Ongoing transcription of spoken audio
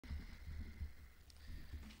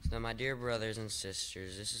So, my dear brothers and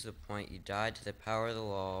sisters, this is the point. You died to the power of the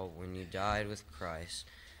law when you died with Christ,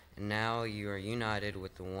 and now you are united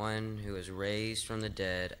with the one who is raised from the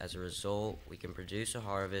dead. As a result, we can produce a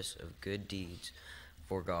harvest of good deeds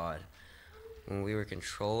for God. When we were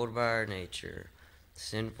controlled by our nature,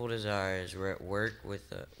 sinful desires were at work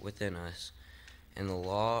within us, and the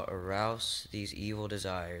law aroused these evil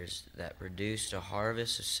desires that produced a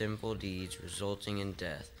harvest of sinful deeds resulting in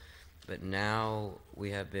death. But now we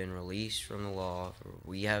have been released from the law, for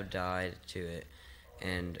we have died to it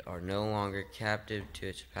and are no longer captive to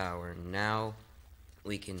its power. Now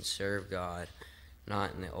we can serve God,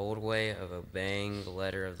 not in the old way of obeying the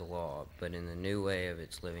letter of the law, but in the new way of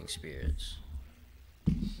its living spirits.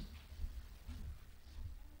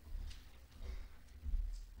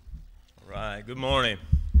 All right, good morning.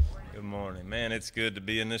 Good morning. Man, it's good to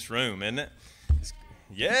be in this room, isn't it?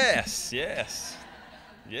 Yes.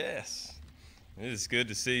 It is good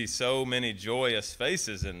to see so many joyous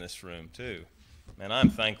faces in this room, too. Man, I'm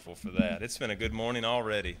thankful for that. It's been a good morning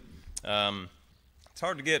already. It's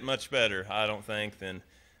hard to get much better, I don't think, than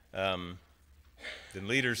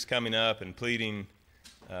leaders coming up and pleading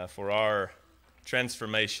for our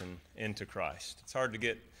transformation into Christ. It's hard to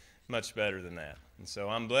get much better than that. And so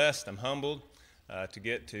I'm blessed, I'm humbled to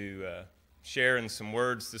get to share in some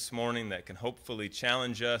words this morning that can hopefully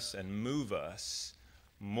challenge us and move us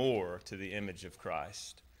more to the image of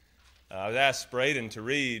Christ. I was asked Braden to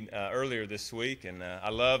read earlier this week, and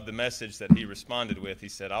I love the message that he responded with. He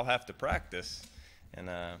said, "I'll have to practice."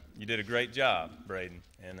 And you did a great job, Braden.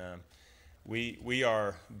 And we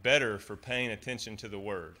are better for paying attention to the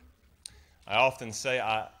Word. I often say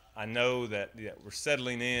I know that we're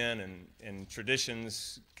settling in, and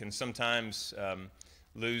traditions can sometimes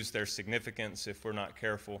lose their significance if we're not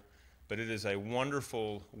careful. But it is a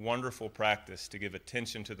wonderful, wonderful practice to give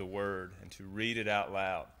attention to the Word and to read it out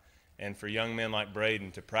loud. And for young men like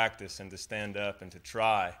Braden to practice and to stand up and to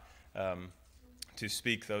try to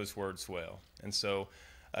speak those words well. And so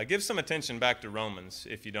give some attention back to Romans,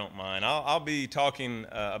 if you don't mind. I'll be talking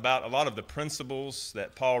about a lot of the principles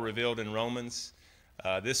that Paul revealed in Romans.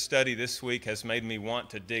 This study this week has made me want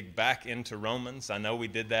to dig back into Romans. I know we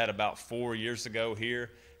did that about 4 years ago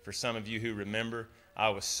here, for some of you who remember. I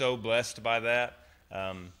was so blessed by that.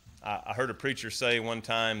 I heard a preacher say one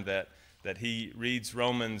time that he reads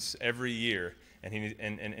Romans every year, and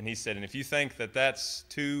he said, and if you think that that's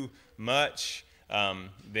too much,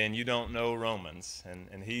 then you don't know Romans.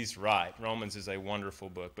 And he's right. Romans is a wonderful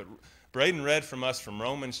book. But Braden read from us from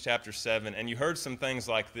Romans chapter 7, and you heard some things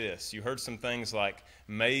like this. You heard some things like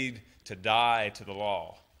made to die to the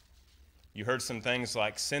law. You heard some things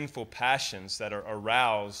like sinful passions that are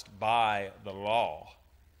aroused by the law.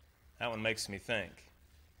 That one makes me think.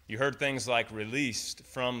 You heard things like released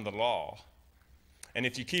from the law. And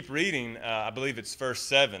if you keep reading, I believe it's verse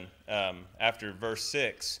 7 after verse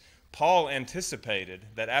 6, Paul anticipated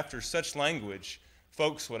that after such language,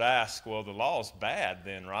 folks would ask, well, the law's bad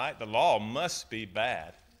then, right? The law must be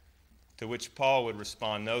bad. To which Paul would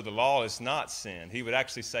respond, no, the law is not sin. He would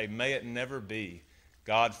actually say, may it never be.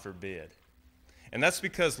 God forbid. And that's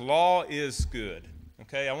because law is good.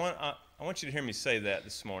 Okay, I want you to hear me say that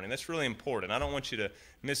this morning. That's really important. I don't want you to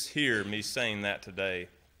mishear me saying that today.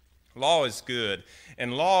 Law is good,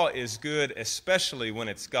 and law is good especially when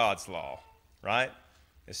it's God's law, right?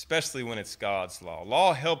 Especially when it's God's law.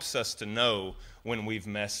 Law helps us to know when we've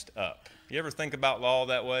messed up. You ever think about law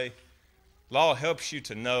that way? Law helps you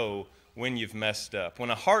to know when you've messed up. When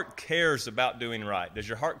a heart cares about doing right, does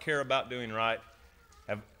your heart care about doing right?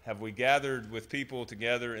 Have we gathered with people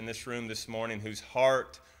together in this room this morning whose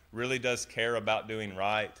heart really does care about doing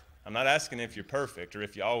right? I'm not asking if you're perfect or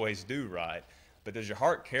if you always do right, but does your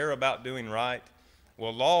heart care about doing right?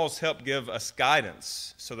 Well, laws help give us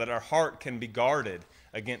guidance so that our heart can be guarded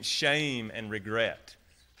against shame and regret.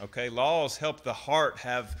 Okay, laws help the heart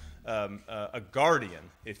have a guardian,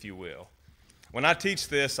 if you will. When I teach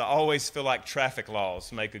this, I always feel like traffic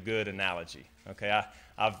laws make a good analogy. Okay,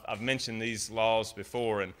 I've mentioned these laws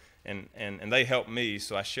before, and they help me,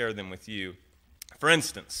 so I share them with you. For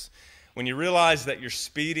instance, when you realize that you're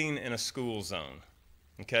speeding in a school zone,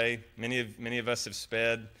 okay, many of us have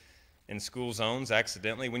sped in school zones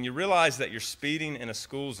accidentally. When you realize that you're speeding in a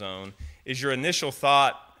school zone, is your initial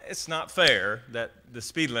thought, it's not fair that the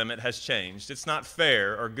speed limit has changed. It's not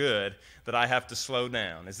fair or good that I have to slow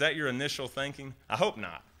down. Is that your initial thinking? I hope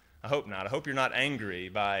not. I hope not. I hope you're not angry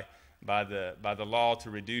by the law to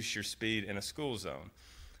reduce your speed in a school zone.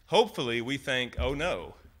 Hopefully we think, oh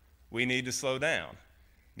no, we need to slow down,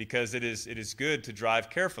 because it is good to drive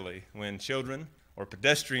carefully when children or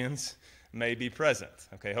pedestrians may be present.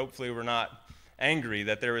 Okay, hopefully we're not angry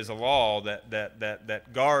that there is a law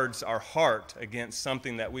that guards our heart against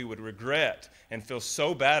something that we would regret and feel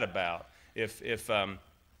so bad about if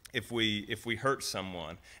we hurt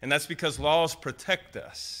someone. And that's because laws protect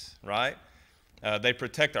us, right? They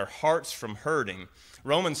protect our hearts from hurting.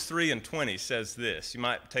 Romans 3:20 says this. You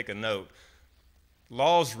might take a note.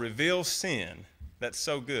 Laws reveal sin. That's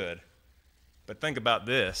so good. But think about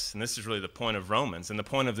this, and this is really the point of Romans and the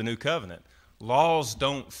point of the New Covenant. Laws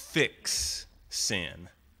don't fix sin.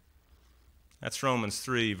 That's Romans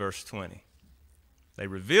 3, verse 20. They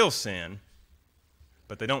reveal sin,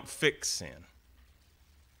 but they don't fix sin.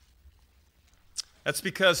 That's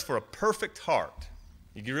because for a perfect heart,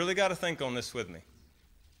 you really got to think on this with me.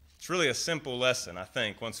 It's really a simple lesson, I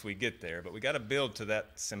think, once we get there, but we got to build to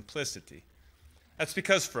that simplicity. That's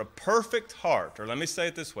because for a perfect heart, or let me say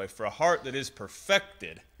it this way, for a heart that is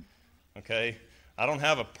perfected, okay? I don't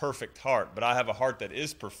have a perfect heart, but I have a heart that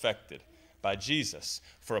is perfected by Jesus.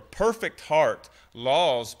 For a perfect heart,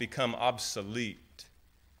 laws become obsolete.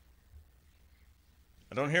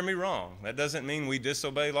 Now, don't hear me wrong. That doesn't mean we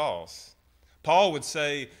disobey laws. Paul would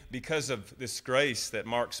say, because of this grace that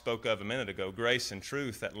Mark spoke of a minute ago, grace and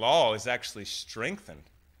truth, that law is actually strengthened.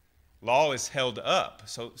 Law is held up.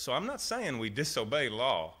 So I'm not saying we disobey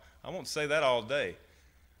law. I won't say that all day.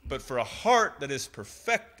 But for a heart that is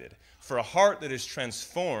perfected, for a heart that is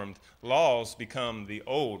transformed, laws become the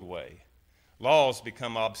old way. Laws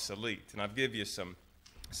become obsolete. And I'll give you some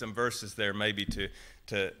verses there maybe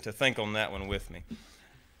to think on that one with me.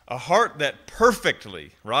 A heart that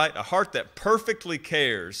perfectly, right? A heart that perfectly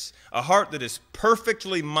cares, a heart that is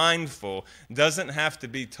perfectly mindful doesn't have to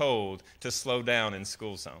be told to slow down in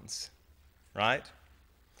school zones, right?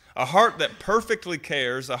 A heart that perfectly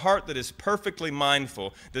cares, a heart that is perfectly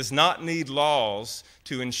mindful does not need laws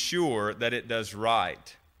to ensure that it does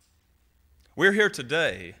right. We're here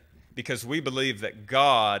today because we believe that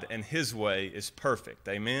God and His way is perfect.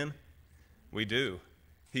 Amen? We do.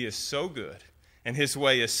 He is so good. And His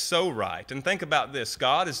way is so right. And think about this.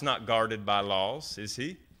 God is not guarded by laws, is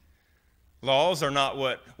He? Laws are not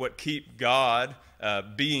what keep God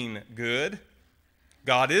being good.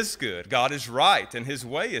 God is good. God is right, and His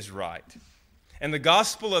way is right. And the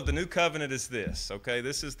gospel of the new covenant is this, okay?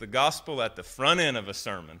 This is the gospel at the front end of a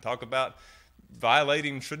sermon. Talk about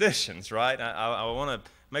violating traditions, right? I want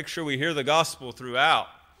to make sure we hear the gospel throughout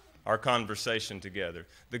our conversation together.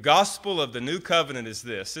 The gospel of the new covenant is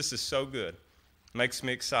this. This is so good. Makes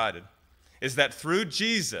me excited, is that through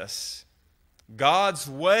Jesus, God's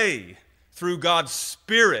way, through God's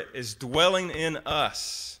Spirit, is dwelling in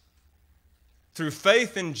us. Through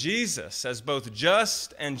faith in Jesus as both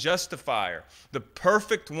just and justifier, the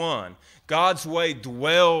perfect one, God's way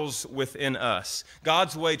dwells within us.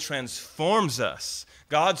 God's way transforms us.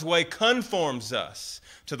 God's way conforms us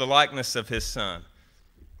to the likeness of His Son.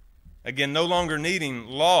 Again, no longer needing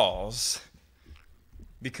laws,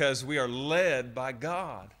 because we are led by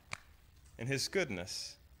God and His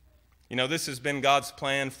goodness. You know, this has been God's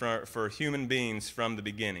plan for human beings from the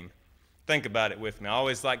beginning. Think about it with me. I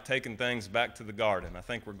always like taking things back to the garden. I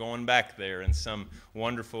think we're going back there in some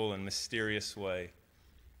wonderful and mysterious way.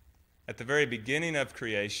 At the very beginning of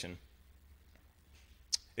creation,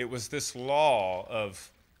 it was this law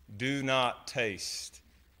of do not taste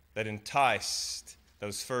that enticed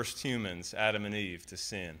those first humans, Adam and Eve, to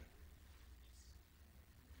sin.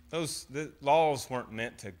 The laws weren't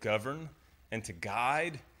meant to govern and to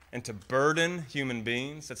guide and to burden human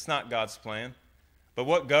beings. That's not God's plan. But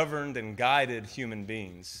what governed and guided human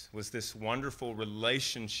beings was this wonderful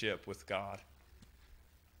relationship with God,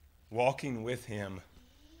 walking with Him,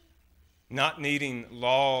 not needing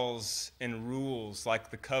laws and rules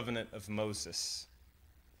like the covenant of Moses.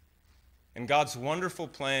 And God's wonderful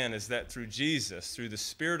plan is that through Jesus, through the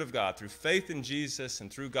Spirit of God, through faith in Jesus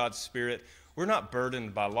and through God's Spirit, we're not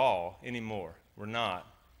burdened by law anymore. We're not.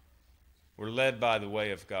 We're led by the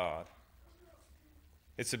way of God.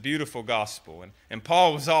 It's a beautiful gospel. And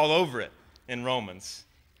Paul was all over it in Romans.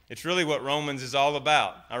 It's really what Romans is all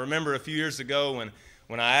about. I remember a few years ago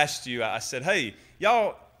when I asked you, I said, hey,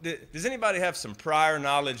 y'all, does anybody have some prior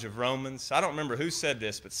knowledge of Romans? I don't remember who said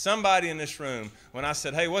this, but somebody in this room, when I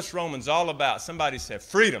said, hey, what's Romans all about? Somebody said,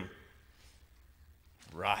 freedom.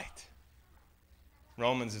 Right.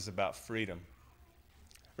 Romans is about freedom.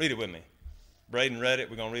 Read it with me. Braden read it.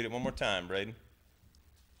 We're going to read it one more time, Braden.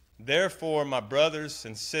 Therefore, my brothers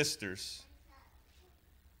and sisters,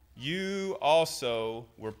 you also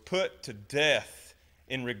were put to death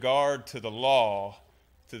in regard to the law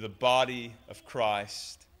through the body of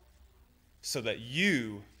Christ, so that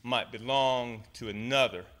you might belong to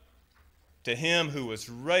another, to Him who was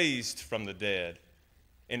raised from the dead,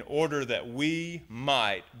 in order that we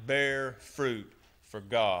might bear fruit for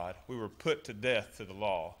God. We were put to death to the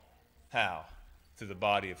law. How? Through the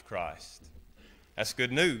body of Christ. That's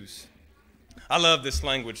good news. I love this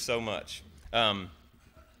language so much.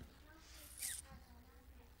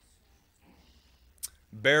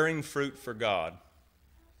 Bearing fruit for God.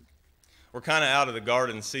 We're kind of out of the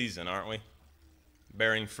garden season, aren't we?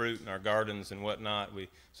 Bearing fruit in our gardens and whatnot.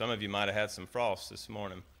 Some of you might have had some frost this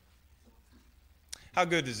morning. How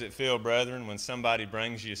good does it feel, brethren, when somebody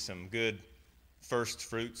brings you some good first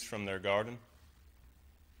fruits from their garden?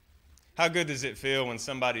 How good does it feel when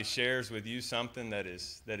somebody shares with you something that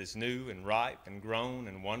is new and ripe and grown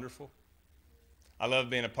and wonderful? I love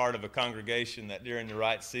being a part of a congregation that during the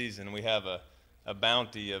right season we have a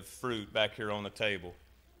bounty of fruit back here on the table.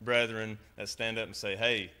 Brethren that stand up and say,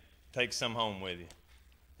 hey, take some home with you.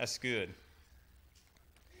 That's good.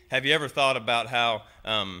 Have you ever thought about how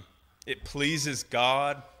it pleases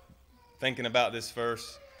God, thinking about this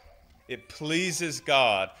verse? It pleases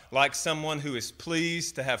God, like someone who is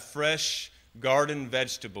pleased to have fresh garden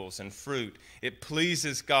vegetables and fruit. It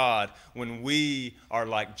pleases God when we are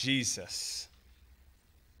like Jesus.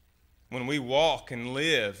 When we walk and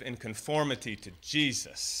live in conformity to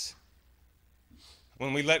Jesus.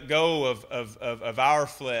 When we let go of our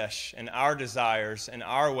flesh and our desires and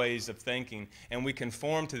our ways of thinking, and we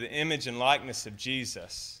conform to the image and likeness of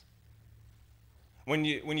Jesus. When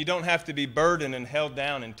you don't have to be burdened and held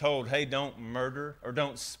down and told, hey, don't murder or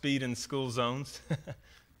don't speed in school zones.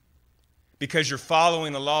 Because you're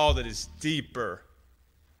following a law that is deeper,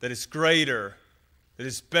 that is greater, that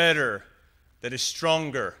is better, that is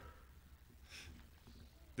stronger.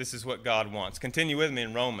 This is what God wants. Continue with me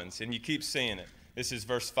in Romans, and you keep seeing it. This is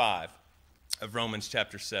verse 5 of Romans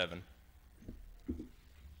chapter 7.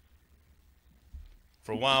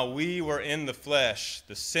 For while we were in the flesh,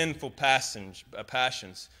 the sinful passions,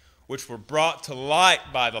 which were brought to light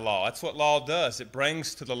by the law. That's what law does. It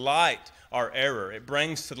brings to the light our error. It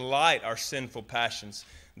brings to the light our sinful passions.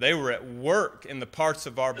 They were at work in the parts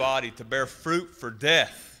of our body to bear fruit for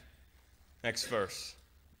death. Next verse.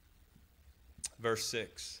 Verse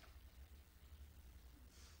 6.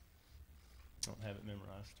 I don't have it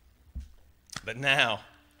memorized. But now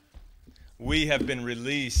we have been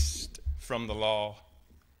released from the law,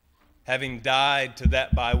 having died to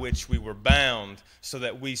that by which we were bound, so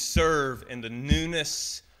that we serve in the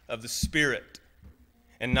newness of the Spirit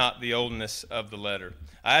and not the oldness of the letter.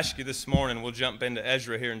 I ask you this morning, we'll jump into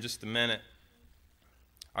Ezra here in just a minute.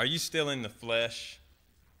 Are you still in the flesh?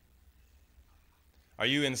 Are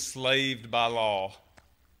you enslaved by law?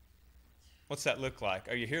 What's that look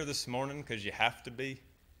like? Are you here this morning because you have to be?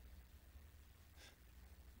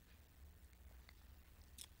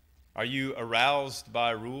 Are you aroused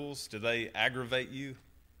by rules? Do they aggravate you?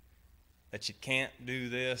 That you can't do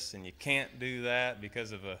this and you can't do that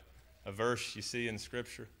because of a verse you see in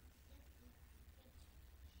Scripture?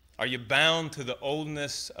 Are you bound to the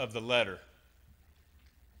oldness of the letter?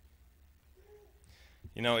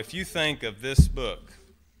 You know, if you think of this book,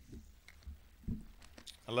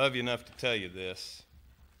 I love you enough to tell you this.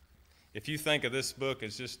 If you think of this book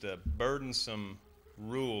as just a burdensome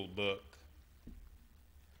rule book,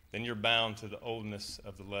 then you're bound to the oldness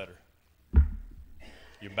of the letter.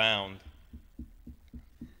 You're bound.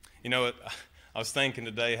 You know, I was thinking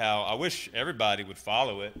today how I wish everybody would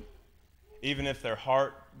follow it. Even if their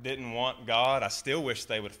heart didn't want God, I still wish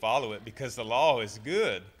they would follow it because the law is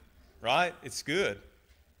good, right? It's good.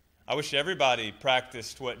 I wish everybody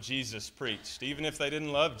practiced what Jesus preached. Even if they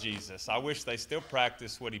didn't love Jesus, I wish they still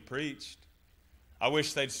practiced what he preached. I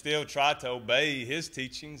wish they'd still try to obey his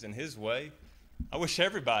teachings and his way. I wish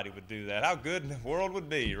everybody would do that. How good the world would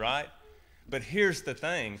be, right? But here's the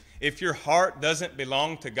thing. If your heart doesn't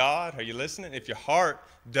belong to God, are you listening? If your heart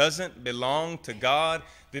doesn't belong to God,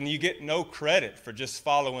 then you get no credit for just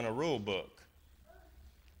following a rule book.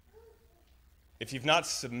 If you've not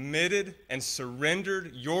submitted and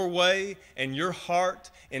surrendered your way and your heart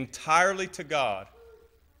entirely to God,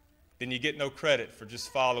 then you get no credit for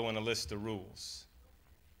just following a list of rules.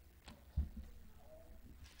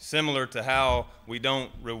 Similar to how we don't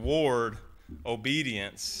reward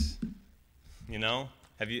obedience, you know?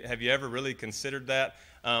 Have you ever really considered that?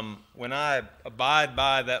 When I abide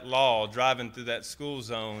by that law, driving through that school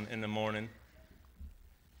zone in the morning,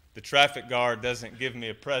 the traffic guard doesn't give me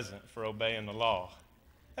a present for obeying the law.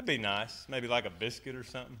 That'd be nice. Maybe like a biscuit or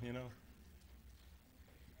something, you know?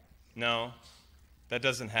 No, that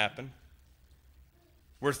doesn't happen.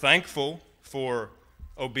 We're thankful for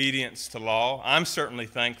obedience to law. I'm certainly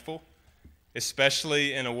thankful,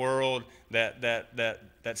 especially in a world that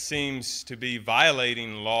seems to be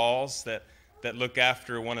violating laws, that that look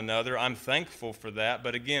after one another. I'm thankful for that.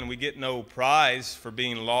 But again, we get no prize for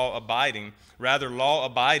being law-abiding. Rather,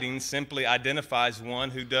 law-abiding simply identifies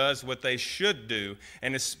one who does what they should do,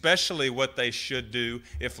 and especially what they should do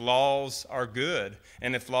if laws are good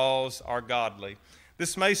and if laws are godly.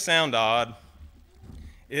 This may sound odd.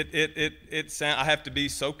 I have to be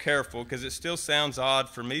so careful because it still sounds odd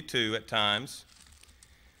for me too at times.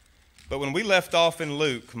 But when we left off in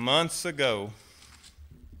Luke months ago,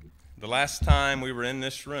 the last time we were in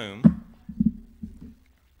this room,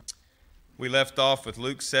 we left off with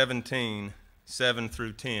Luke 17, 7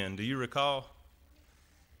 through 10. Do you recall?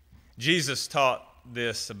 Jesus taught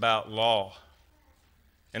this about law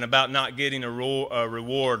and about not getting a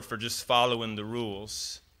reward for just following the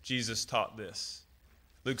rules. Jesus taught this.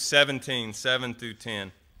 Luke 17, 7 through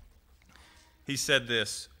 10. He said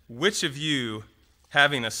this, "Which of you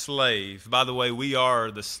having a slave," by the way, we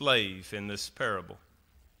are the slave in this parable,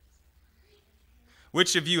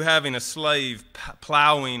 "which of you having a slave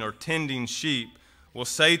plowing or tending sheep will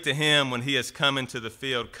say to him when he has come into the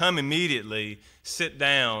field, 'Come immediately, sit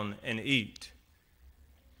down and eat'?"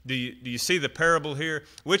 Do you see the parable here?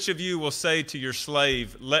 Which of you will say to your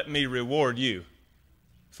slave, "Let me reward you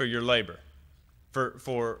for your labor,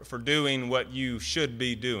 for doing what you should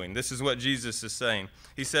be doing"? This is what Jesus is saying.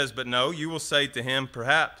 He says, "But no, you will say to him,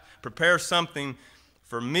 perhaps prepare something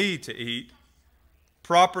for me to eat.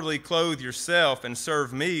 Properly clothe yourself and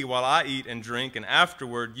serve me while I eat and drink, and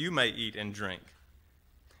afterward you may eat and drink."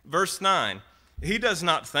 Verse 9, "He does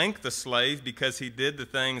not thank the slave because he did the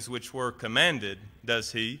things which were commanded,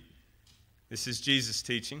 does he?" This is Jesus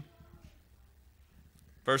teaching.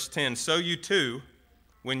 Verse 10, "So you too,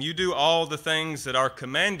 when you do all the things that are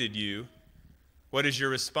commanded you," what is your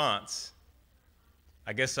response?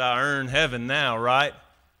 "I guess I earn heaven now, right?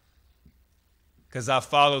 Because I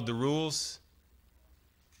followed the rules.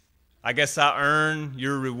 I guess I earn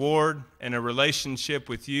your reward and a relationship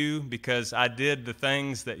with you because I did the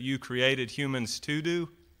things that you created humans to do."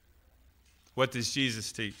 What does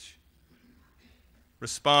Jesus teach?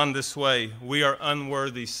 Respond this way: "We are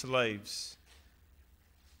unworthy slaves.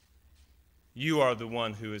 You are the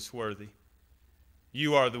one who is worthy.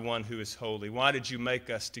 You are the one who is holy. Why did you make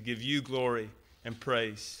us? To give you glory and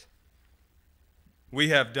praise. We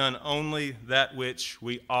have done only that which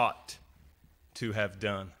we ought to have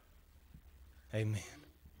done." Amen.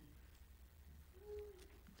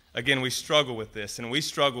 Again, we struggle with this, and we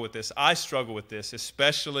struggle with this. I struggle with this,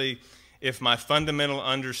 especially if my fundamental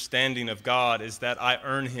understanding of God is that I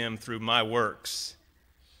earn Him through my works,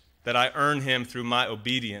 that I earn Him through my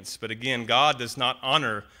obedience. But again, God does not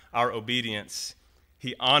honor our obedience.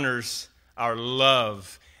 He honors our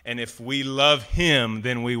love. And if we love Him,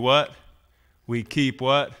 then we what? We keep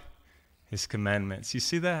what? His commandments. You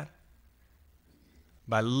see that?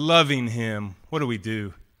 By loving Him, what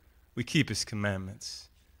do? We keep His commandments.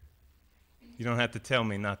 You don't have to tell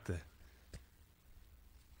me not to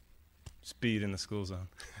speed in the school zone.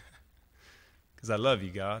 Because I love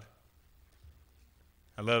you, God.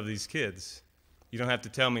 I love these kids. You don't have to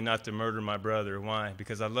tell me not to murder my brother. Why?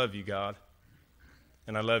 Because I love you, God.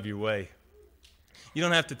 And I love your way. You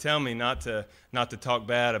don't have to tell me not to talk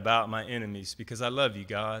bad about my enemies, because I love you,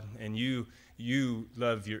 God, and you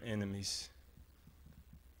love your enemies.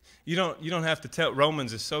 You don't have to tell.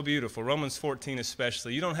 Romans is so beautiful. Romans 14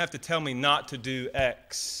 especially. You don't have to tell me not to do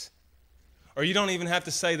X. Or you don't even have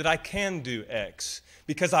to say that I can do X,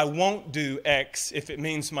 because I won't do X if it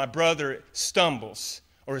means my brother stumbles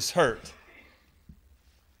or is hurt.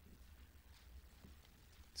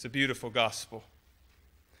 It's a beautiful gospel.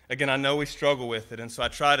 Again, I know we struggle with it, and so I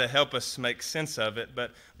try to help us make sense of it,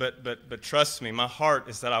 but trust me, my heart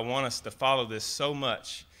is that I want us to follow this so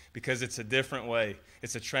much, because it's a different way.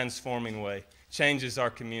 It's a transforming way. Changes our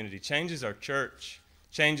community, changes our church,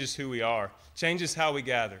 changes who we are, changes how we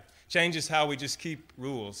gather, changes how we just keep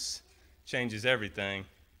rules, changes everything.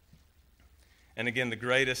 And again, the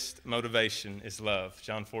greatest motivation is love,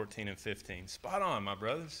 John 14 and 15. Spot on, my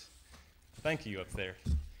brothers. Thank you up there.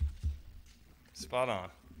 Spot on.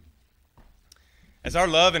 As our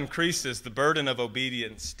love increases, the burden of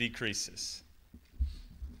obedience decreases.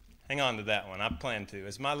 Hang on to that one. I plan to.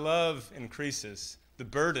 As my love increases, the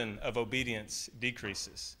burden of obedience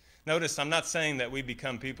decreases. Notice, I'm not saying that we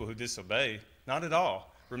become people who disobey. Not at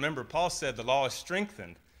all. Remember, Paul said the law is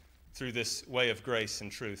strengthened through this way of grace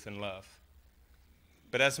and truth and love.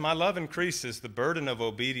 But as my love increases, the burden of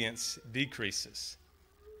obedience decreases.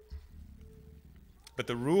 But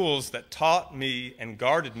the rules that taught me and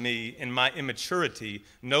guarded me in my immaturity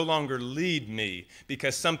no longer lead me,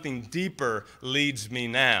 because something deeper leads me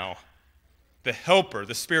now. The helper,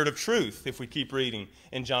 the Spirit of truth, if we keep reading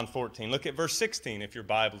in John 14. Look at verse 16 if your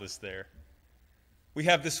Bible is there. We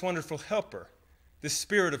have this wonderful helper, this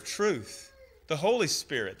Spirit of truth, the Holy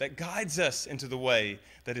Spirit that guides us into the way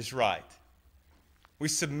that is right. We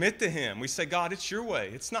submit to Him. We say, God, it's your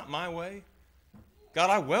way. It's not my way. God,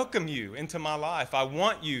 I welcome you into my life. I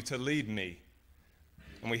want you to lead me.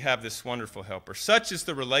 And we have this wonderful helper. Such is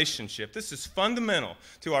the relationship. This is fundamental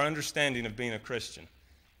to our understanding of being a Christian.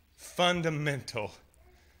 Fundamental.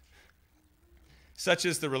 Such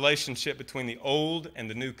is the relationship between the old and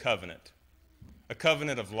the new covenant. A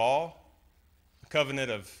covenant of law, a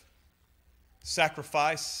covenant of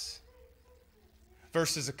sacrifice,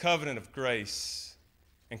 versus a covenant of grace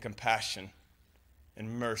and compassion and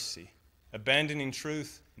mercy. Abandoning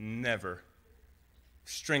truth, never.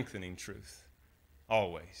 Strengthening truth,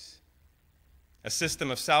 always. A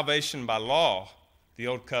system of salvation by law, the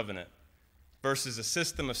old covenant, versus a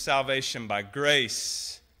system of salvation by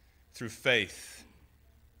grace through faith.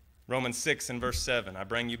 Romans 6 and verse 7. I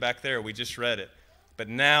bring you back there. We just read it. But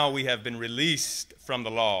now we have been released from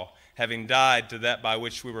the law, having died to that by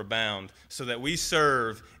which we were bound, so that we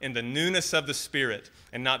serve in the newness of the Spirit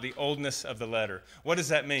and not the oldness of the letter. What does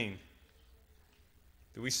that mean?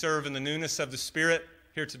 Do we serve in the newness of the Spirit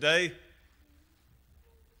here today?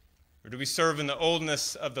 Or do we serve in the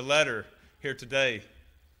oldness of the letter here today?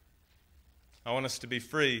 I want us to be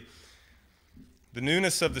free. The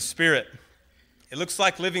newness of the Spirit, it looks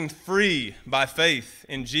like living free by faith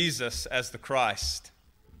in Jesus as the Christ.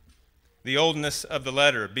 The oldness of the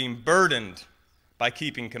letter, being burdened by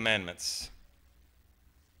keeping commandments.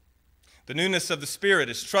 The newness of the Spirit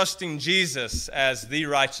is trusting Jesus as the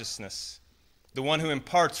righteousness, the one who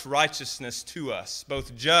imparts righteousness to us,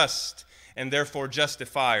 both just and therefore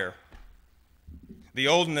justifier. The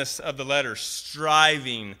oldness of the letter,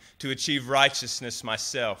 striving to achieve righteousness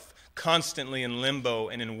myself, constantly in limbo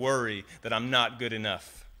and in worry that I'm not good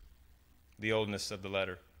enough. The oldness of the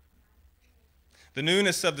letter. The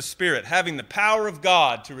newness of the Spirit, having the power of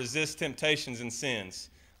God to resist temptations and sins.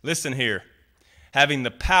 Listen here. Having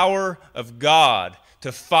the power of God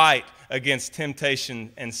to fight against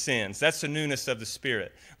temptation and sins. That's the newness of the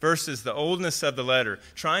Spirit. Versus the oldness of the letter,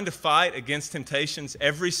 trying to fight against temptations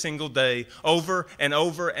every single day, over and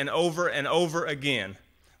over and over and over again.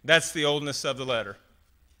 That's the oldness of the letter.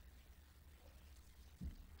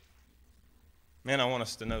 Man, I want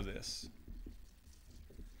us to know this.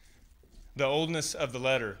 The oldness of the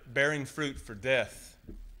letter, bearing fruit for death.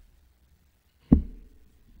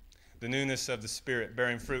 The newness of the Spirit,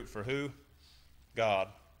 bearing fruit for who? God.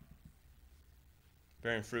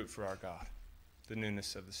 Bearing fruit for our God. The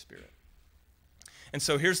newness of the Spirit. And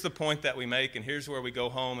so here's the point that we make, and here's where we go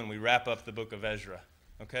home and we wrap up the book of Ezra.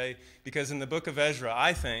 Okay? Because in the book of Ezra,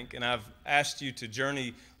 I think, and I've asked you to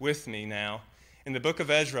journey with me now, in the book of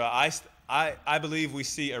Ezra, I believe we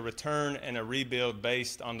see a return and a rebuild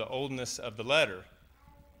based on the oldness of the letter.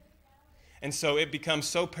 And so it becomes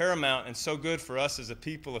so paramount and so good for us as a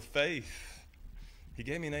people of faith. He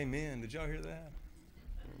gave me an amen. Did y'all hear that?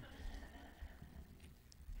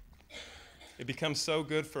 It becomes so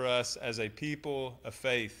good for us as a people of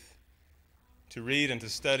faith to read and to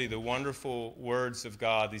study the wonderful words of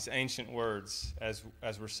God, these ancient words, as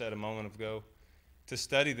were said a moment ago, to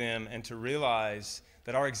study them and to realize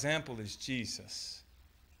that our example is Jesus.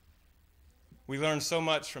 We learn so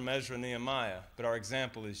much from Ezra and Nehemiah, but our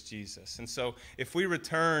example is Jesus. And so if we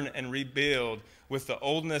return and rebuild with the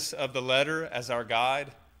oldness of the letter as our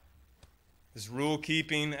guide, as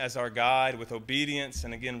rule-keeping as our guide, with obedience,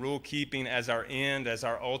 and again, rule-keeping as our end, as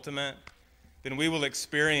our ultimate, then we will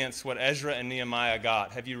experience what Ezra and Nehemiah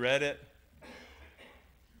got. Have you read it?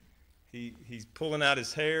 He's pulling out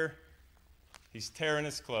his hair. He's tearing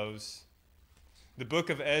his clothes. The book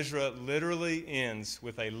of Ezra literally ends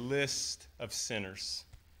with a list of sinners.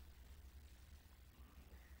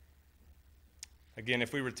 Again,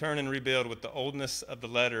 if we return and rebuild with the oldness of the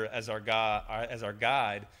letter as our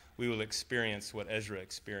guide, we will experience what Ezra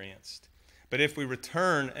experienced. But if we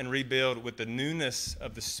return and rebuild with the newness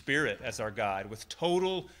of the Spirit as our guide, with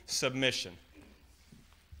total submission,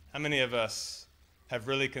 how many of us have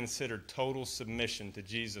really considered total submission to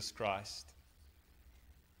Jesus Christ?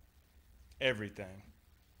 Everything.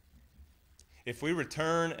 If we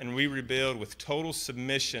return and we rebuild with total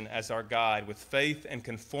submission as our guide, with faith and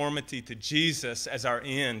conformity to Jesus as our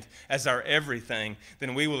end, as our everything,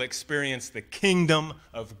 then we will experience the kingdom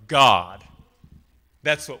of God.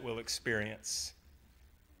 That's what we'll experience.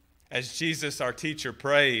 As Jesus, our teacher,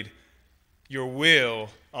 prayed, your will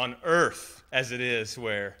on earth as it is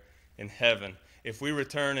where? In heaven. if we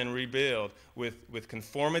return and rebuild with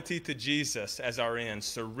conformity to Jesus as our end,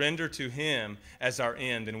 surrender to him as our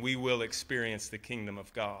end, then we will experience the kingdom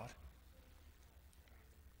of God.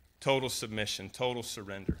 Total submission, total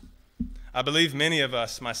surrender. I believe many of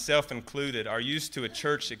us, myself included, are used to a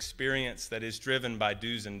church experience that is driven by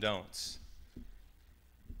do's and don'ts.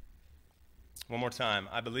 One more time.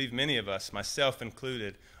 I believe many of us, myself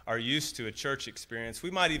included, are used to a church experience. We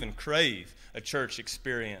might even crave a church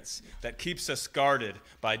experience that keeps us guarded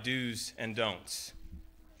by do's and don'ts,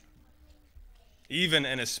 even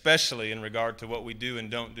and especially in regard to what we do and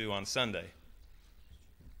don't do on Sunday.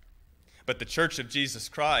 But the church of Jesus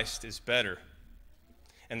Christ is better,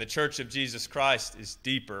 and the church of Jesus Christ is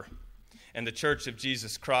deeper, and the church of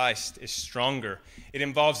Jesus Christ is stronger. It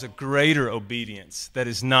involves a greater obedience that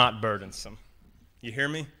is not burdensome. You hear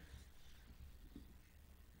me?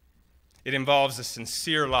 It involves a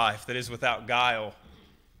sincere life that is without guile,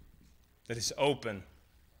 that is open.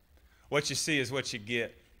 What you see is what you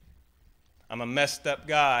get. I'm a messed up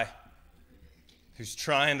guy who's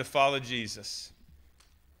trying to follow Jesus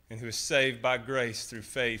and who is saved by grace through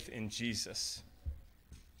faith in Jesus.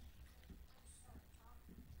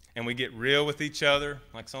 And we get real with each other,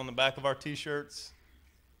 like it's on the back of our t-shirts,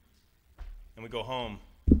 and we go home.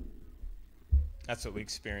 That's what we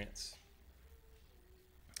experience.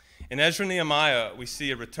 In Ezra and Nehemiah, we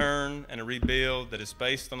see a return and a rebuild that is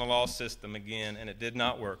based on the law system again, and it did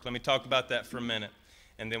not work. Let me talk about that for a minute,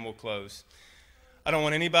 and then we'll close. I don't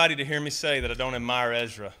want anybody to hear me say that I don't admire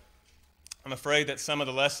Ezra. I'm afraid that some of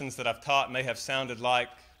the lessons that I've taught may have sounded like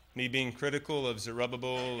me being critical of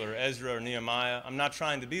Zerubbabel or Ezra or Nehemiah. I'm not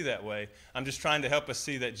trying to be that way. I'm just trying to help us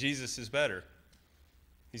see that Jesus is better.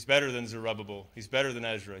 He's better than Zerubbabel. He's better than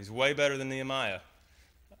Ezra. He's way better than Nehemiah.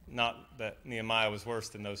 Not that Nehemiah was worse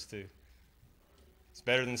than those two. He's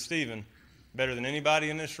better than Stephen, better than anybody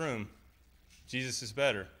in this room. Jesus is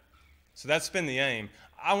better. So that's been the aim.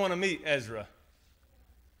 I want to meet Ezra.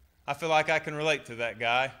 I feel like I can relate to that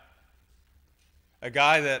guy. A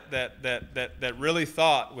guy that really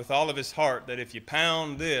thought with all of his heart that if you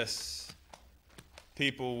pound this,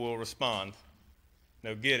 people will respond.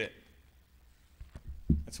 They'll get it.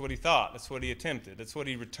 That's what he thought. That's what he attempted. That's what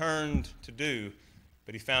he returned to do.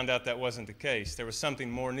 But he found out that wasn't the case. There was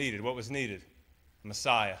something more needed. What was needed? A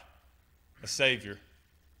Messiah, a Savior.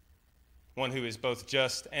 One who is both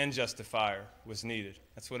just and justifier was needed.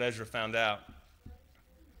 That's what Ezra found out.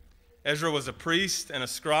 Ezra was a priest and a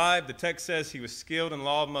scribe. The text says he was skilled in the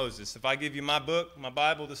law of Moses. If I give you my book, my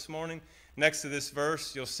Bible this morning, next to this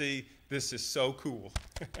verse, you'll see this is so cool.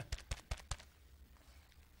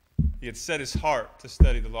 He had set his heart to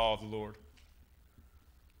study the law of the Lord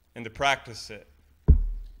and to practice it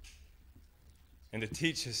and to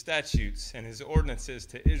teach his statutes and his ordinances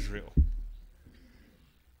to Israel.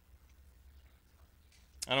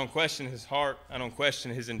 I don't question his heart. I don't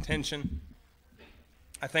question his intention.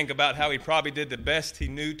 I think about how he probably did the best he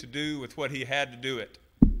knew to do with what he had to do it.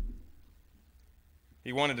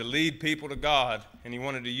 He wanted to lead people to God, and he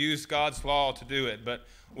wanted to use God's law to do it. But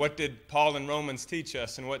what did Paul in Romans teach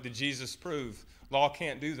us, and what did Jesus prove? Law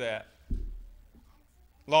can't do that.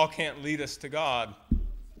 Law can't lead us to God.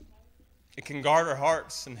 It can guard our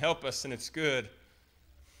hearts and help us, and it's good.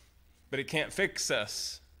 But it can't fix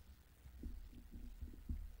us.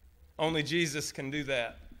 Only Jesus can do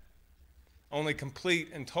that. Only complete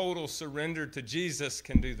and total surrender to Jesus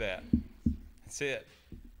can do that. That's it.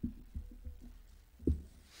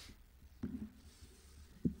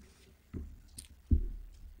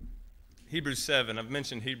 Hebrews 7. I've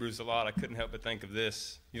mentioned Hebrews a lot. I couldn't help but think of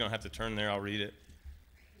this. You don't have to turn there. I'll read it.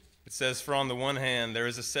 It says, "For on the one hand, there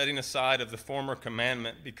is a setting aside of the former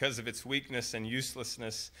commandment because of its weakness and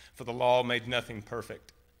uselessness, for the law made nothing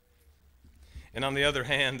perfect. And on the other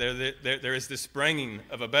hand, there is this bringing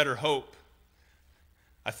of a better hope."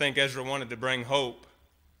 I think Ezra wanted to bring hope.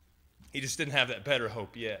 He just didn't have that better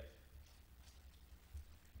hope yet.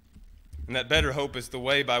 And that better hope is the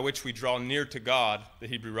way by which we draw near to God, the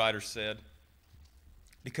Hebrew writer said.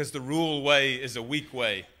 Because the rule way is a weak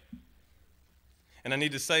way. And I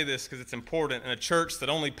need to say this because it's important. And a church that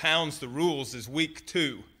only pounds the rules is weak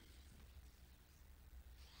too.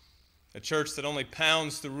 A church that only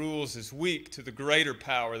pounds the rules is weak to the greater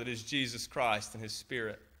power that is Jesus Christ and his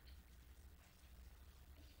Spirit.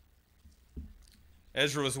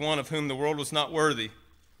 Ezra was one of whom the world was not worthy,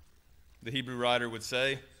 the Hebrew writer would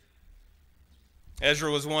say. Ezra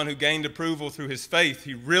was one who gained approval through his faith.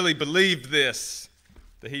 He really believed this,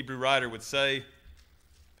 the Hebrew writer would say.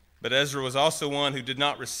 But Ezra was also one who did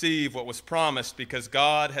not receive what was promised because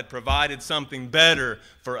God had provided something better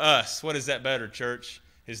for us. What is that better, church?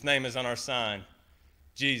 His name is on our sign.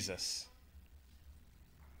 Jesus.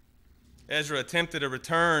 Ezra attempted a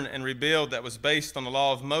return and rebuild that was based on the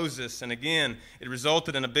law of Moses, and again, it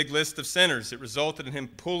resulted in a big list of sinners. It resulted in him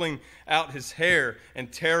pulling out his hair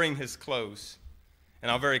and tearing his clothes. And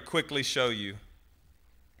I'll very quickly show you.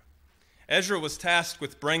 Ezra was tasked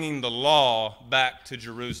with bringing the law back to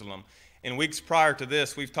Jerusalem. In weeks prior to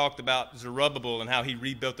this, we've talked about Zerubbabel and how he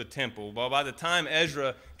rebuilt the temple. Well, by the time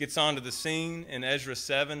Ezra gets onto the scene in Ezra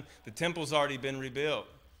 7, the temple's already been rebuilt.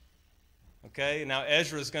 Okay, now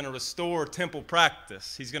Ezra is going to restore temple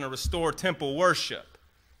practice. He's going to restore temple worship.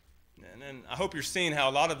 And I hope you're seeing how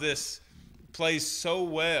a lot of this plays so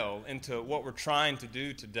well into what we're trying to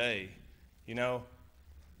do today. You know,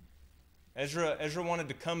 Ezra wanted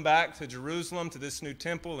to come back to Jerusalem, to this new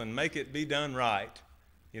temple, and make it be done right.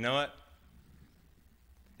 You know what?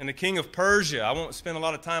 And the king of Persia, I won't spend a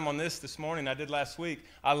lot of time on this morning. I did last week.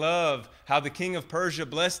 I love how the king of Persia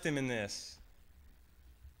blessed him in this.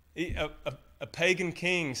 A pagan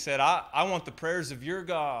king said, I want the prayers of your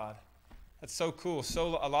God. That's so cool.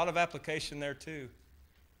 So a lot of application there too.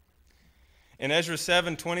 In Ezra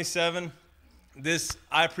 7:27,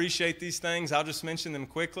 I appreciate these things. I'll just mention them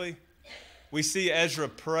quickly. We see Ezra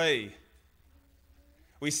pray.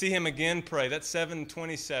 We see him again pray. That's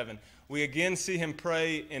 7:27. We again see him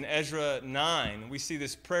pray in Ezra 9. We see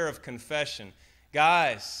this prayer of confession.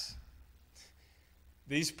 Guys,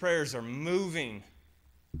 these prayers are moving.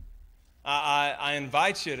 I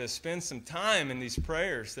invite you to spend some time in these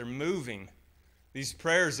prayers. They're moving. These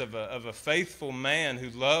prayers of a faithful man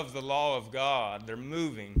who loved the law of God, they're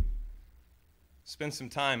moving. Spend some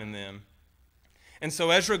time in them. And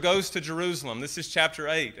so Ezra goes to Jerusalem. This is chapter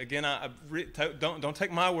 8. Again, don't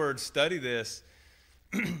take my word. Study this.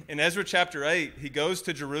 In Ezra chapter 8, he goes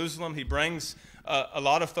to Jerusalem. He brings a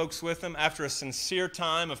lot of folks with him after a sincere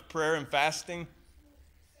time of prayer and fasting.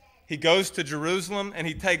 He goes to Jerusalem and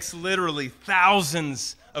he takes literally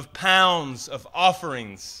thousands of pounds of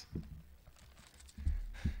offerings.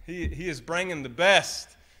 He is bringing the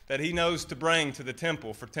best that he knows to bring to the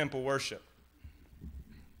temple for temple worship.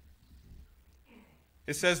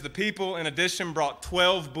 It says the people, in addition, brought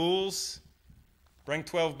 12 bulls. Bring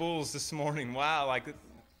 12 bulls this morning. Wow, like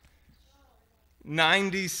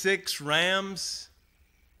 96 rams,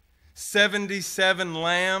 77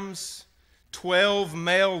 lambs, 12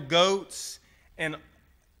 male goats, and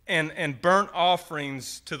burnt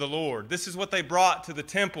offerings to the Lord. This is what they brought to the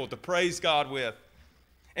temple to praise God with.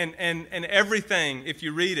 And everything, if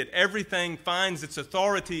you read it, everything finds its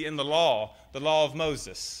authority in the law of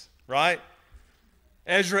Moses, right?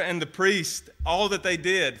 Ezra and the priest, all that they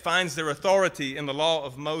did finds their authority in the law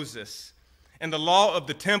of Moses. And the law of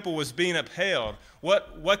the temple was being upheld.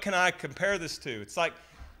 What can I compare this to? It's like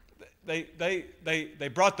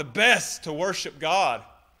they brought the best to worship God,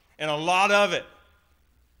 and a lot of it.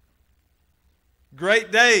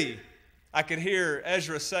 Great day, I could hear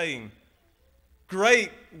Ezra saying,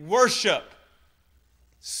 great worship,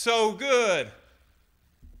 so good.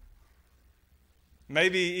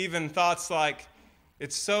 Maybe even thoughts like,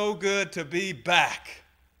 it's so good to be back.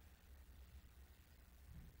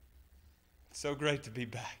 It's so great to be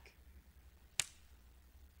back.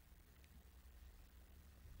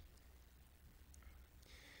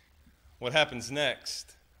 What happens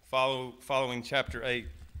next, following chapter 8,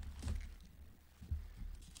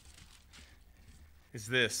 is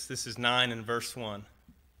this. This is 9 and verse 1.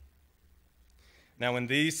 Now when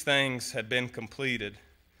these things had been completed,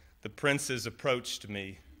 the princes approached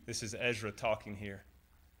me. This is Ezra talking here.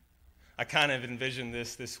 I kind of envision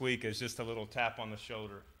this week as just a little tap on the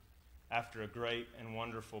shoulder after a great and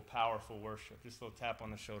wonderful, powerful worship. Just a little tap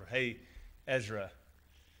on the shoulder. Hey, Ezra,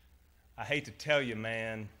 I hate to tell you,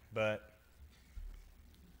 man, but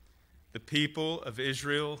the people of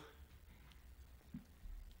Israel,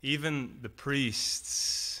 even the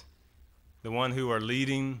priests, the one who are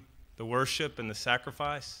leading the worship and the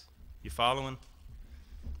sacrifice, you following?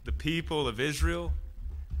 The people of Israel,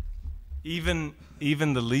 even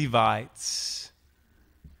the Levites,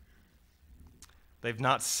 they've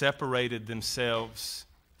not separated themselves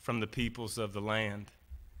from the peoples of the land.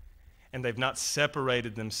 And they've not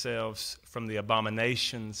separated themselves from the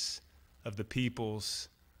abominations of the peoples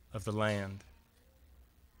of the land.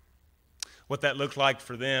 What that looked like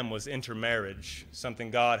for them was intermarriage,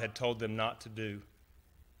 something God had told them not to do.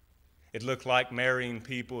 It looked like marrying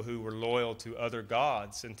people who were loyal to other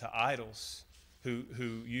gods and to idols,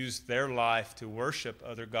 who used their life to worship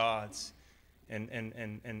other gods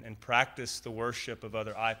and practice the worship of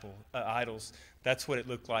other idols. That's what it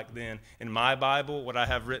looked like then. In my Bible, what I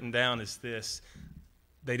have written down is this: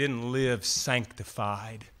 they didn't live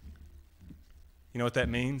sanctified. You know what that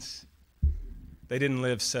means? They didn't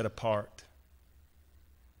live set apart.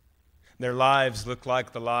 their lives looked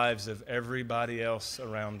like the lives of everybody else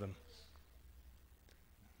around them.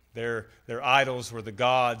 Their idols were the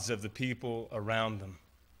gods of the people around them.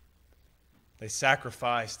 They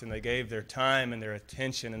sacrificed and they gave their time and their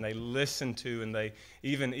attention, and they listened to and they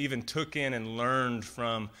even took in and learned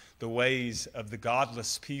from the ways of the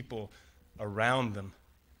godless people around them.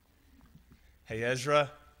 Hey,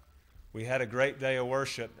 Ezra, we had a great day of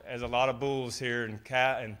worship. There's a lot of bulls here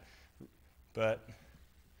but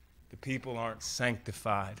the people aren't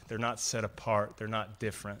sanctified. They're not set apart. They're not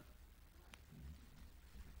different.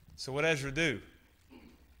 So what Ezra do?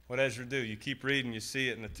 What did Ezra do? You keep reading, you see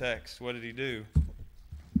it in the text. What did he do?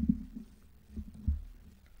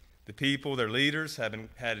 The people, their leaders,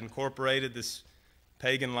 had incorporated this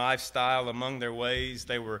pagan lifestyle among their ways.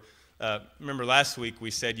 They were, remember last week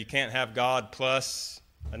we said you can't have God plus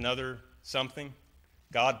another something.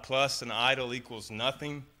 God plus an idol equals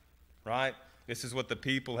nothing, right? This is what the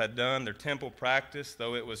people had done. Their temple practice,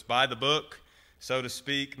 though it was by the book, so to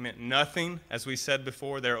speak, meant nothing. As we said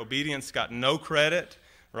before, their obedience got no credit.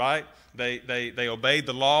 Right? They obeyed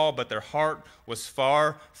the law, but their heart was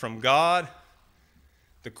far from God.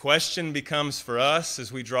 The question becomes for us,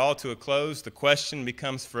 as we draw to a close, the question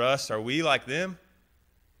becomes for us, are we like them?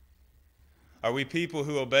 Are we people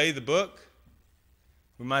who obey the book?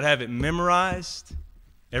 We might have it memorized,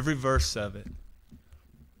 every verse of it.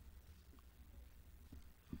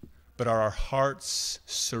 But are our hearts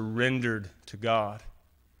surrendered to God?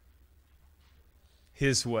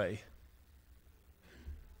 His way.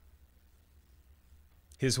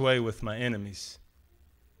 His way with my enemies.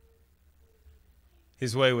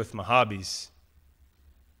 His way with my hobbies.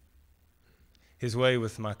 His way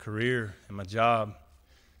with my career and my job.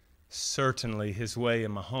 Certainly His way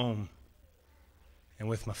in my home and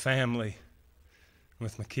with my family and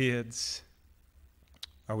with my kids.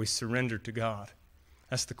 Are we surrendered to God?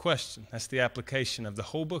 That's the question. That's the application of the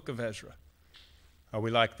whole book of Ezra. Are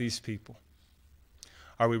we like these people?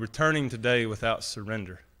 Are we returning today without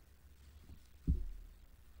surrender?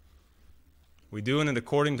 We doing it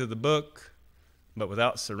according to the book, but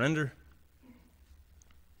without surrender?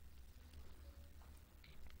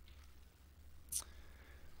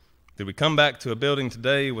 Did we come back to a building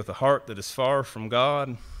today with a heart that is far from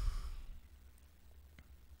God?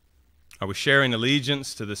 Are we sharing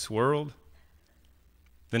allegiance to this world?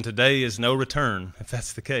 Then today is no return. If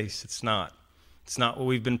that's the case, it's not. It's not what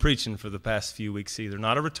we've been preaching for the past few weeks either.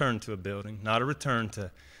 Not a return to a building, not a return to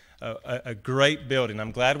a great building.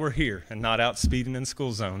 I'm glad we're here and not out speeding in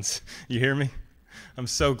school zones. You hear me? I'm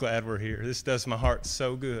so glad we're here. This does my heart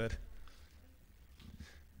so good.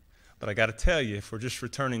 But I got to tell you, if we're just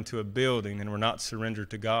returning to a building and we're not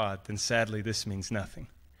surrendered to God, then sadly this means nothing.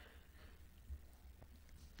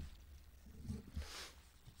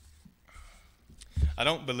 I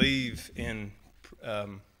don't believe in, I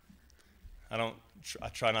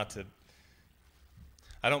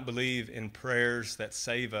don't believe in prayers that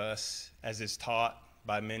save us, as is taught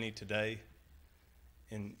by many today.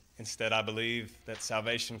 Instead, I believe that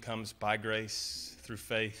salvation comes by grace through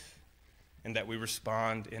faith, and that we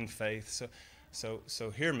respond in faith.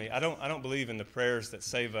 So hear me. I don't believe in the prayers that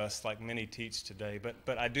save us like many teach today,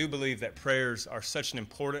 but I do believe that prayers are such an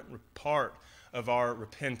important part of our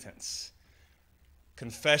repentance.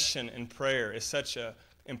 Confession and prayer is such an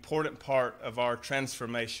important part of our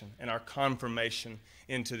transformation and our confirmation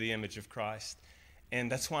into the image of Christ.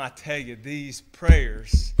 And that's why I tell you, these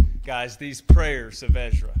prayers, guys, these prayers of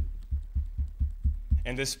Ezra,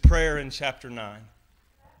 and this prayer in chapter 9,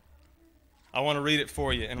 I want to read it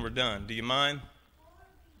for you, and we're done. Do you mind?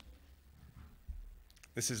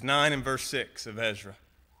 This is 9 and verse 6 of Ezra.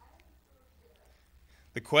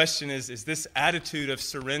 The question is this attitude of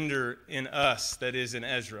surrender in us that is in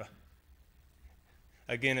Ezra?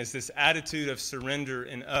 Again, is this attitude of surrender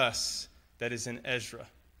in us that is in Ezra?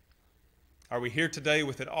 Are we here today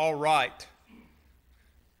with it all right?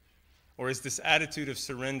 Or is this attitude of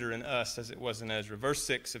surrender in us as it was in Ezra? Verse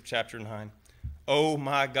 6 of chapter 9. Oh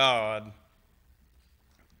my God,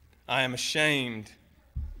 I am ashamed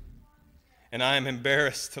and I am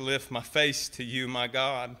embarrassed to lift my face to you, my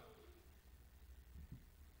God.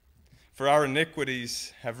 For our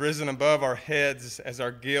iniquities have risen above our heads as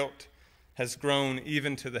our guilt has grown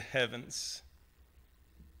even to the heavens.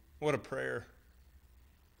 What a prayer.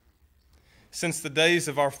 Since the days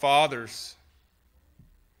of our fathers,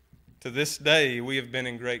 to this day we have been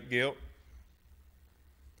in great guilt.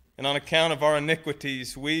 And on account of our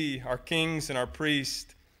iniquities, we, our kings and our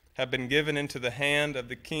priests, have been given into the hand of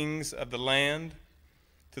the kings of the land,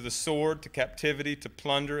 to the sword, to captivity, to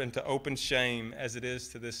plunder, and to open shame, as it is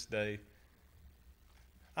to this day.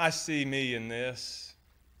 I see me in this.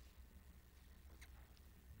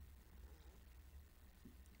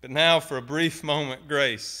 But now for a brief moment,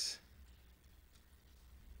 grace.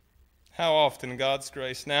 How often God's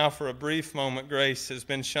grace, now for a brief moment, grace has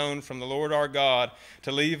been shown from the Lord our God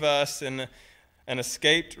to leave us in an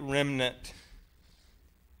escaped remnant.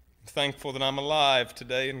 I'm thankful that I'm alive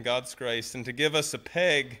today in God's grace, and to give us a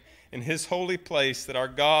peg in His holy place, that our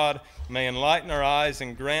God may enlighten our eyes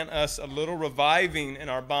and grant us a little reviving in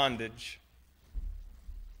our bondage.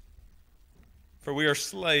 For we are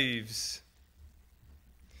slaves.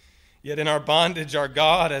 Yet in our bondage, our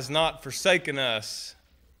God has not forsaken us,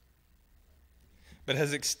 but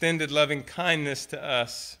has extended loving kindness to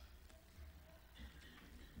us.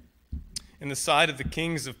 In the sight of the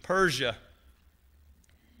kings of Persia,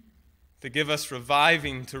 to give us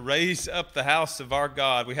reviving, to raise up the house of our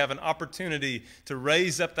God. We have an opportunity to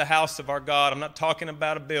raise up the house of our God. I'm not talking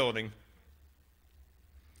about a building.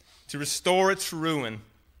 To restore its ruin,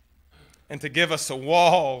 and to give us a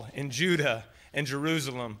wall in Judah and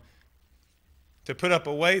Jerusalem, to put up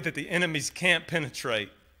a way that the enemies can't penetrate.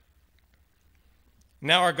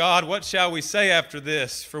 Now, our God, what shall we say after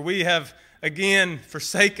this? For we have again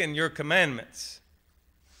forsaken your commandments.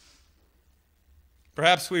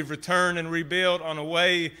 Perhaps we've returned and rebuilt on a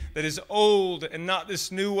way that is old and not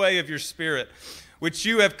this new way of your Spirit, which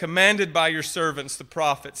you have commanded by your servants, the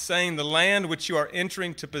prophets, saying, the land which you are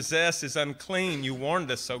entering to possess is unclean. You warned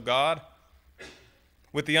us, O God,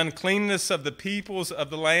 with the uncleanness of the peoples of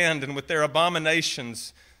the land and with their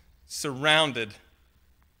abominations surrounded,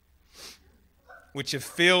 which have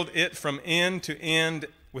filled it from end to end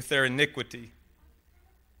with their iniquity.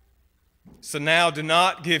 So now do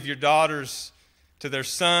not give your daughters to their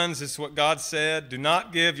sons, is what God said. Do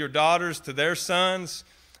not give your daughters to their sons,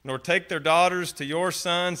 nor take their daughters to your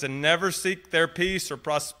sons, and never seek their peace or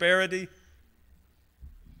prosperity,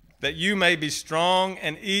 that you may be strong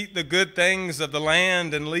and eat the good things of the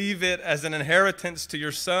land and leave it as an inheritance to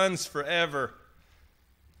your sons forever.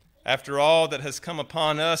 After all that has come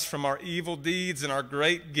upon us from our evil deeds and our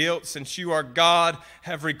great guilt, since you, our God,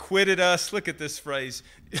 have requited us. Look at this phrase.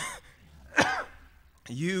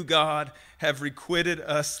 You, God, have requited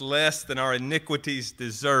us less than our iniquities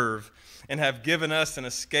deserve, and have given us an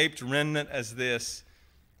escaped remnant as this.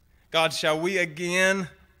 God, shall we again,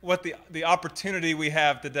 what the opportunity we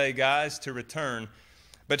have today, guys, to return,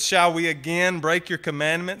 but shall we again break your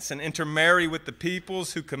commandments and intermarry with the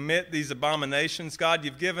peoples who commit these abominations? God,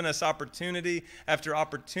 you've given us opportunity after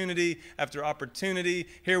opportunity after opportunity.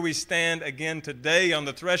 Here we stand again today on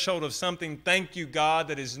the threshold of something, thank you, God,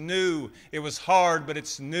 that is new. It was hard, but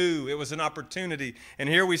it's new. It was an opportunity. And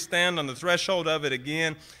here we stand on the threshold of it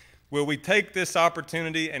again. Will we take this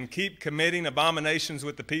opportunity and keep committing abominations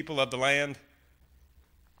with the people of the land?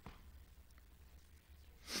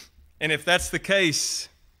 And if that's the case,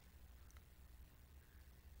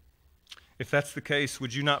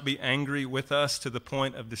 would you not be angry with us to the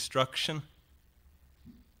point of destruction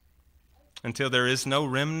until there is no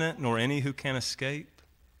remnant nor any who can escape?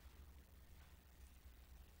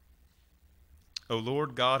 O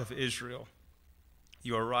Lord God of Israel,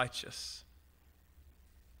 you are righteous,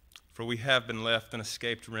 for we have been left an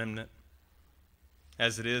escaped remnant.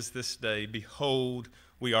 As it is this day, behold,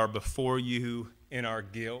 we are before you in our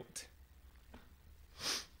guilt.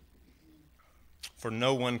 For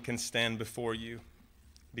no one can stand before you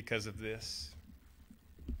because of this.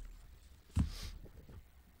 Do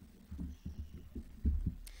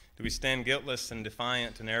we stand guiltless and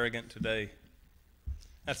defiant and arrogant today?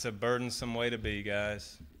 That's a burdensome way to be,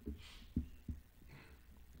 guys.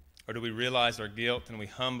 Or do we realize our guilt and we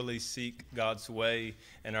humbly seek God's way,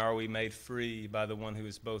 and are we made free by the one who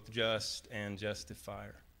is both just and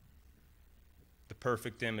justifier? The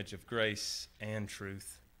perfect image of grace and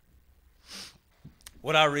truth.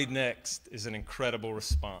 What I read next is an incredible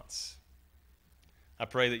response. I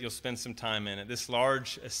pray that you'll spend some time in it. This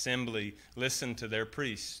large assembly listened to their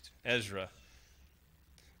priest, Ezra.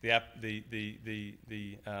 The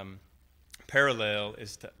parallel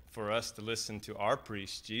is for us to listen to our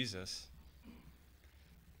priest, Jesus.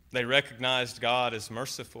 They recognized God as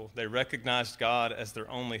merciful. They recognized God as their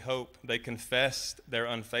only hope. They confessed their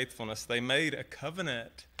unfaithfulness. They made a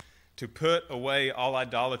covenant to put away all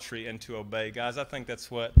idolatry and to obey. Guys, I think that's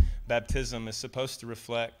what baptism is supposed to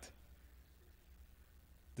reflect.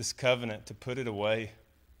 This covenant, to put it away,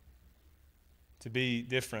 to be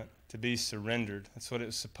different, to be surrendered. That's what it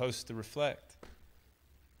was supposed to reflect.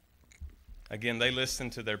 Again, they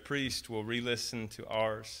listened to their priest. We'll re-listen to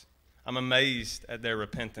ours. I'm amazed at their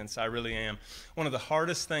repentance. I really am. One of the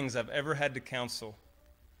hardest things I've ever had to counsel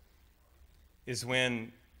is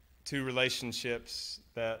when two relationships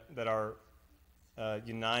that are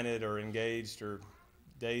united or engaged or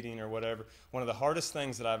dating or whatever, one of the hardest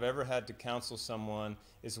things that I've ever had to counsel someone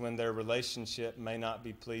is when their relationship may not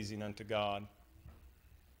be pleasing unto God.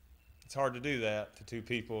 It's hard to do that to two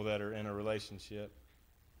people that are in a relationship.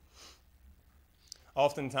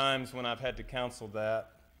 Oftentimes when I've had to counsel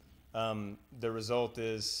that, the result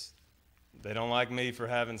is they don't like me for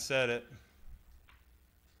having said it.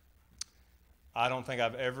 I don't think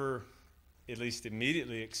I've ever, at least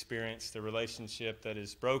immediately, experienced a relationship that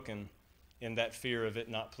is broken in that fear of it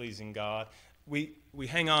not pleasing God. We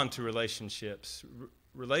hang on to relationships.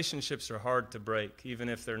 Relationships are hard to break, even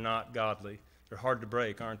if they're not godly. They're hard to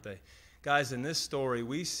break, aren't they? Guys, in this story,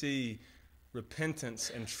 we see repentance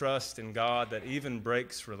and trust in God that even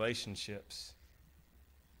breaks relationships.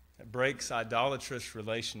 It breaks idolatrous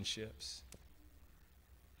relationships.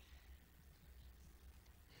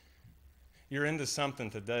 You're into something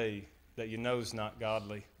today that you know is not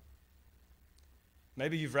godly.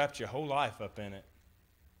 Maybe you've wrapped your whole life up in it.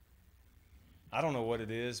 I don't know what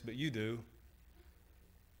it is, but you do.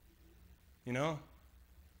 You know?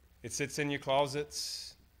 It sits in your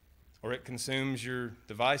closets, or it consumes your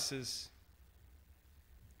devices.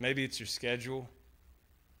 Maybe it's your schedule,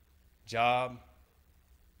 job.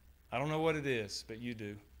 I don't know what it is, but you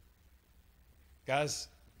do. Guys,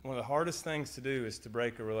 one of the hardest things to do is to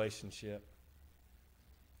break a relationship.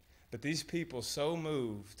 But these people, so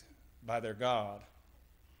moved by their God,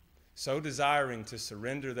 so desiring to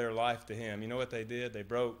surrender their life to Him, you know what they did? They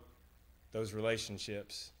broke those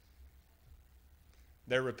relationships.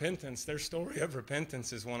 Their repentance, their story of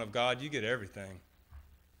repentance is one of, God, you get everything.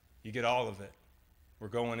 You get all of it. We're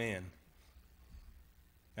going in.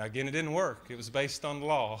 Now, again, it didn't work. It was based on the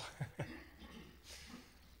law.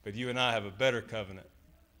 But you and I have a better covenant.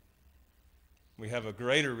 We have a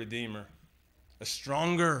greater Redeemer, a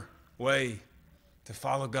stronger way to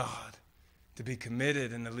follow God, to be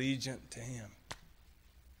committed and allegiant to Him.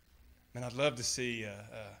 And I'd love to see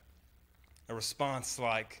a response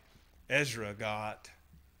like Ezra got,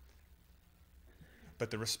 but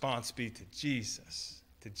the response be to Jesus,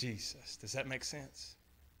 to Jesus. Does that make sense?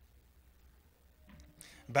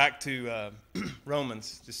 Back to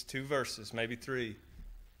Romans, just 2 verses, maybe 3.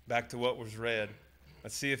 Back to what was read.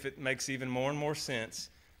 Let's see if it makes even more and more sense.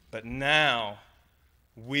 But now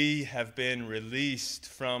we have been released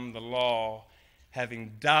from the law,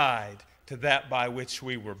 having died to that by which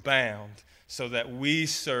we were bound, so that we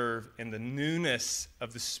serve in the newness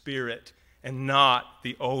of the Spirit and not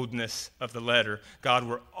the oldness of the letter. God,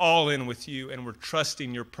 we're all in with you, and we're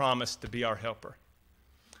trusting your promise to be our helper.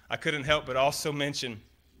 I couldn't help but also mention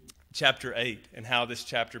chapter 8 and how this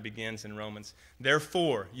chapter begins in Romans.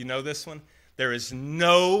 Therefore, you know this one? There is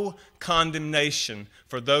no condemnation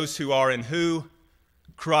for those who are in who?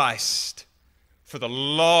 Christ. For the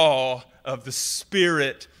law of the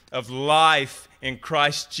Spirit of life in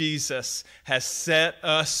Christ Jesus has set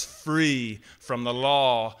us free from the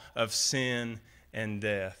law of sin and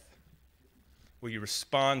death. Will you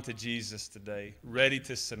respond to Jesus today, ready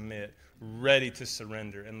to submit, ready to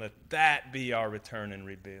surrender, and let that be our return and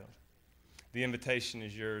rebuild? The invitation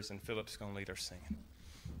is yours, and Philip's going to lead our singing.